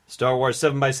Star Wars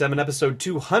 7x7 episode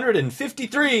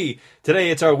 253.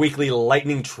 Today it's our weekly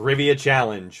lightning trivia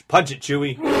challenge. Punch it,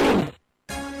 Chewie.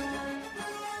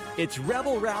 It's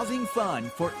rebel-rousing fun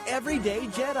for everyday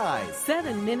Jedis.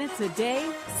 7 minutes a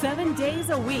day, 7 days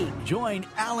a week. Join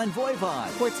Alan Voivod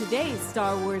For today's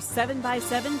Star Wars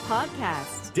 7x7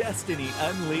 podcast. Destiny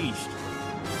Unleashed.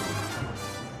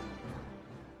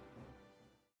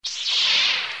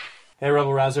 Hey,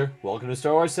 Rebel Rouser. Welcome to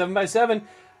Star Wars 7x7.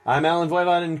 I'm Alan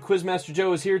Voivod, and Quizmaster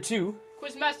Joe is here too.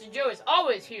 Quizmaster Joe is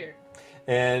always here.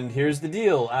 And here's the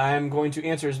deal. I'm going to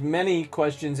answer as many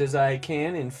questions as I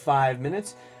can in 5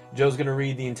 minutes. Joe's going to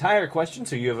read the entire question,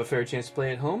 so you have a fair chance to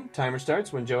play at home. Timer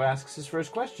starts when Joe asks his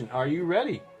first question. Are you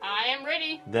ready? I am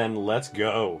ready. Then let's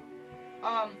go.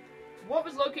 What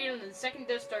was located in the second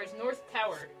Death Star's North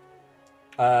Tower?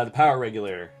 The power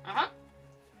regulator. Uh-huh.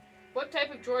 What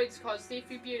type of droids cause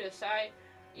C-3PO to sigh?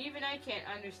 Even I can't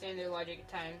understand their logic at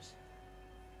times.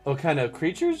 What kind of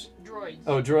creatures? Droids.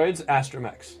 Oh, droids?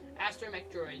 Astromechs.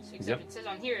 Astromech droids. Except Yep. it says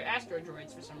on here Astro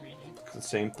droids for some reason. It's the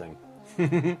same thing.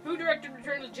 Who directed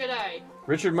Return of the Jedi?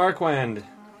 Richard Marquand.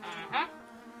 Uh-huh.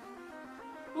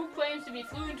 Who claims to be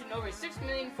fluent in over 6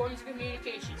 million forms of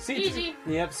communication? C3 Easy.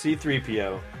 Yep,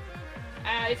 C-3PO.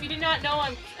 If you did not know,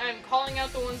 I'm calling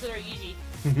out the ones that are easy.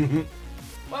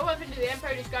 What weapon did the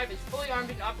Empire describe as fully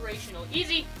armed and operational?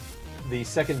 Easy. The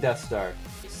second Death Star.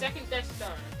 The second Death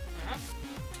Star. Uh-huh.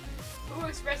 Who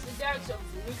expressed the doubts of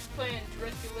Luke's plan to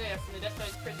rescue Leia from the Death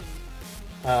Star's prison?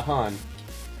 Han.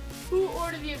 Who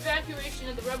ordered the evacuation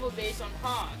of the Rebel base on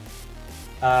Han?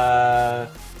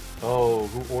 Who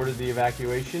ordered the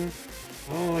evacuation?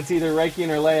 Oh, it's either Reikian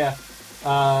or Leia.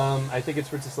 I think it's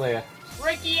Princess Leia.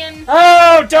 Reikian!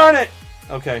 Oh, darn it!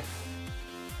 Okay.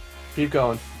 Keep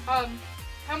going. How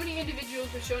many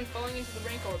individuals were shown falling into the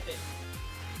Rancor pit?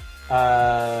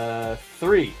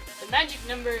 3. The magic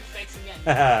number strikes again.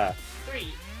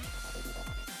 3.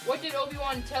 What did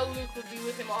Obi-Wan tell Luke would be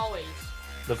with him always?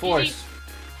 The Force. Easy.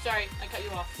 Sorry, I cut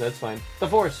you off. That's fine. The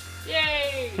Force.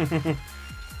 Yay! Who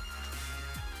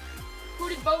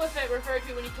did Boba Fett refer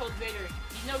to when he told Vader,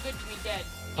 "He's no good to me dead"?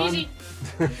 Easy.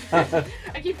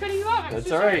 I keep cutting you off. I'm That's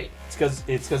so alright. sorry.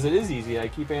 It's because it is easy. I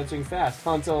keep answering fast.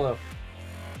 Han Solo.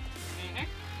 Mhm.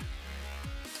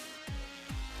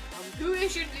 Who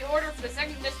issued the order for the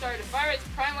second Death Star to fire its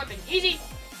prime weapon? Easy.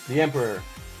 The Emperor.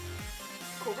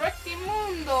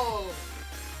 Correctimundo.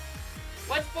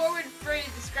 What forward phrase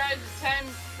describes the time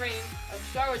frame of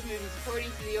Star Wars movies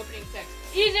according to the opening text?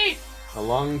 Easy. A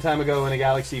long time ago in a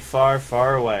galaxy far,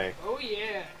 far away. Oh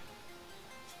yeah.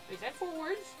 Wait, is that 4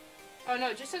 words? Oh no,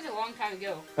 it just says a long time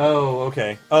ago. Oh,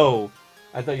 okay. Oh,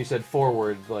 I thought you said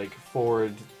forward, like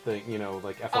forward thing, you know,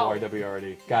 like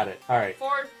F-O-R-W-R-D. Got it. All right.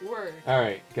 4 words. All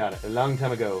right. Got it. A long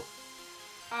time ago.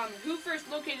 Who first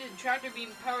located the tractor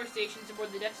beam power stations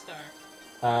aboard the Death Star?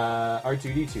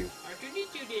 R2-D2.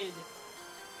 R2-D2 did.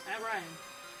 That rhymed.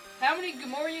 How many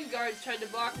Gamorrean guards tried to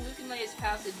block Luke and Leia's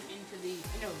passage into the...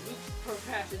 Luke's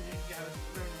passage into Jabba's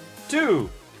throne room?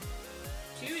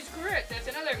 2. 2 is correct. That's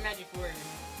another magic word.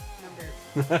 Number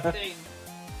thing.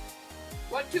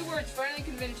 What 2 words finally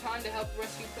convinced Han to help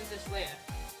rescue Princess Leia?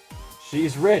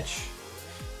 She's rich.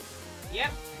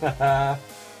 Yep.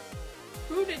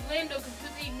 Who did Lando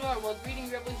completely ignore while greeting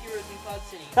Rebel heroes in Cloud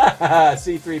City?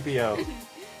 C-3PO.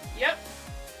 Yep.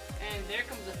 And there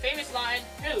comes the famous line,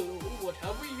 "Hello, what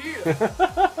have we here?"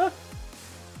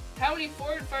 How many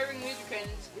forward-firing laser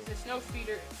cannons is the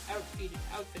Snowspeeder outfitted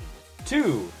with?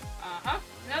 2. Uh-huh.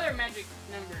 Another magic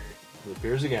number. It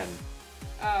appears again.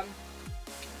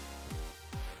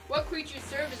 What creatures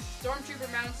serve as stormtrooper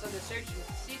mounts on the search of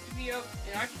C-3PO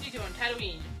and R2-D2 on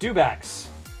Tatooine? Dewbacks.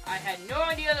 I had no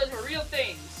idea those were real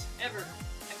things, ever. I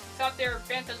thought they were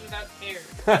phantoms without hair.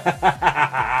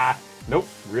 Nope,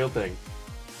 real thing.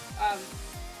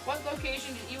 What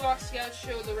location did Ewok Scouts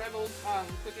show the rebels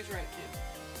quickest route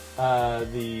to?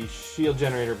 The shield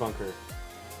generator bunker.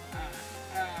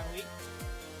 Wait.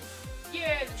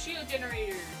 Yeah, the shield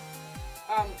generator.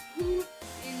 Who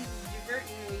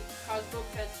inadvertently caused Boba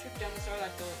Fett's trip down the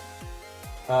Sarlacc Gully?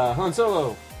 Han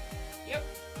Solo. Yep.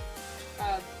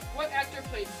 What actor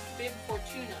played Bib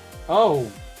Fortuna?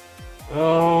 Oh.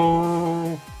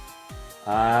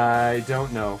 I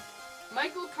don't know.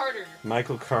 Michael Carter.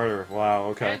 Michael Carter. Wow, I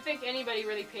okay. don't think anybody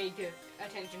really paid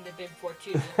attention to Bib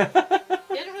Fortuna. He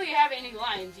doesn't really have any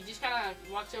lines. He just kind of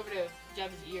walks over to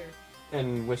Jabba's ear.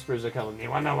 And whispers a couple,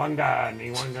 Niwanga,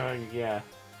 yeah.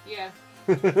 Yeah.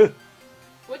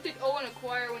 What did Owen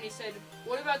acquire when he said,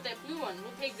 "What about that blue one?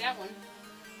 We'll take that one."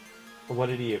 What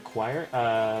did he acquire?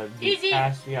 Easy.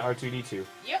 R2-D2.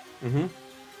 Yep. Mm-hmm.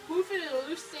 Who fitted a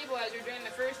loose stabilizer during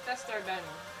the first Death Star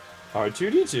battle?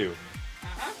 R2-D2.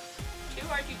 Uh-huh.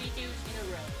 R2-D2s in a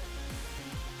row.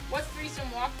 What threesome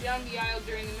walked down the aisle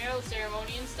during the medal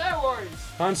ceremony in Star Wars?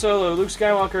 Han Solo, Luke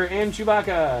Skywalker, and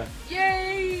Chewbacca.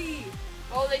 Yay!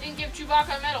 Oh, they didn't give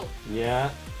Chewbacca a medal. Yeah.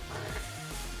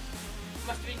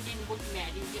 Must have been getting Wookiee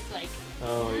mad. He was just like...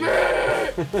 Oh,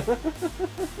 yeah.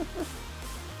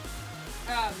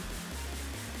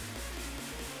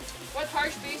 What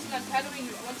harsh basin on Tatooine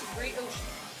was once a great ocean?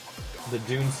 The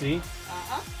Dune Sea.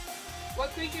 Uh-huh.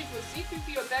 What creatures was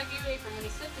C-3PO bagging away from when he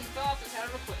slipped and fell off the side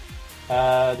of a cliff?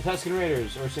 The Tusken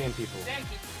Raiders, or Sand People. Sand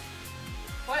people.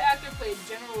 What actor played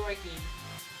General Reiki?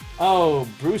 Oh,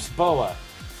 Bruce Boa.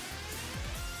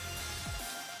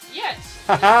 Yes.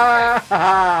 Ha ha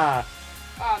ha!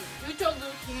 Who told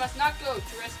Luke he must not go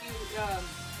to rescue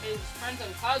his friends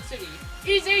on Cloud City?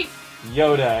 Easy!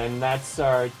 Yoda, and that's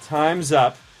our time's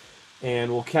up.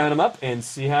 And we'll count them up and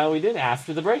see how we did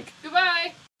after the break.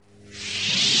 Goodbye!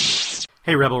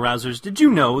 Hey, Rebel Rousers, did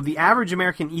you know the average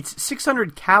American eats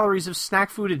 600 calories of snack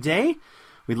food a day?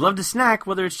 We'd love to snack,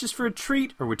 whether it's just for a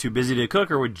treat, or we're too busy to cook,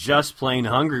 or we're just plain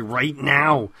hungry right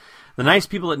now. The nice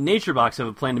people at NatureBox have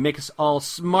a plan to make us all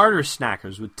smarter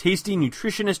snackers with tasty,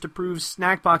 nutritionist-approved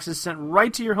snack boxes sent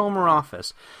right to your home or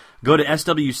office. Go to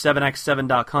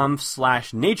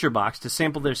sw7x7.com/naturebox to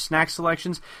sample their snack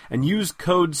selections and use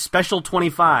code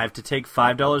SPECIAL25 to take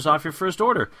 $5 off your first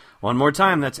order. One more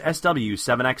time, that's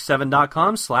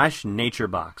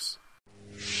sw7x7.com/naturebox.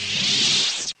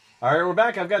 All right, we're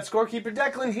back. I've got scorekeeper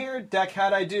Declan here. Deck,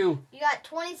 how'd I do? You got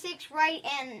 26 right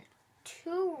and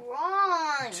 2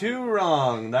 wrong. 2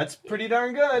 wrong. That's pretty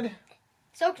darn good.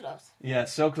 So close. Yeah,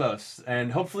 so close.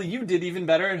 And hopefully you did even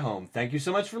better at home. Thank you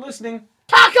so much for listening.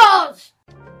 Tacos!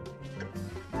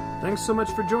 Thanks so much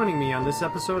for joining me on this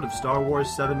episode of Star Wars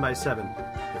 7x7.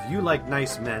 If you like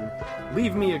nice men,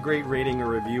 leave me a great rating or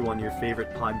review on your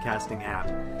favorite podcasting app.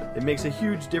 It makes a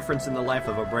huge difference in the life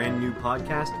of a brand new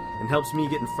podcast and helps me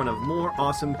get in front of more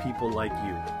awesome people like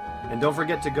you. And don't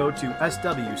forget to go to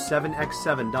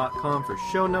sw7x7.com for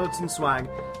show notes and swag,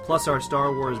 plus our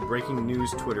Star Wars breaking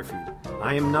news Twitter feed.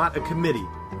 I am not a committee.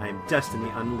 I am Destiny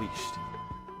Unleashed.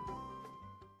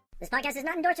 This podcast is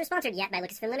not endorsed or sponsored yet by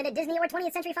Lucasfilm Limited, Disney, or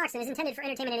 20th Century Fox and is intended for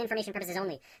entertainment and information purposes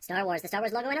only. Star Wars, the Star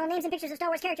Wars logo, and all names and pictures of Star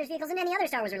Wars characters, vehicles, and any other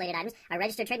Star Wars-related items are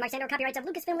registered trademarks and/or copyrights of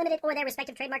Lucasfilm Limited or their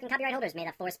respective trademark and copyright holders. May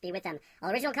the Force be with them. All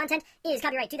original content is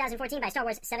copyright 2014 by Star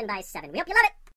Wars 7x7. We hope you love it!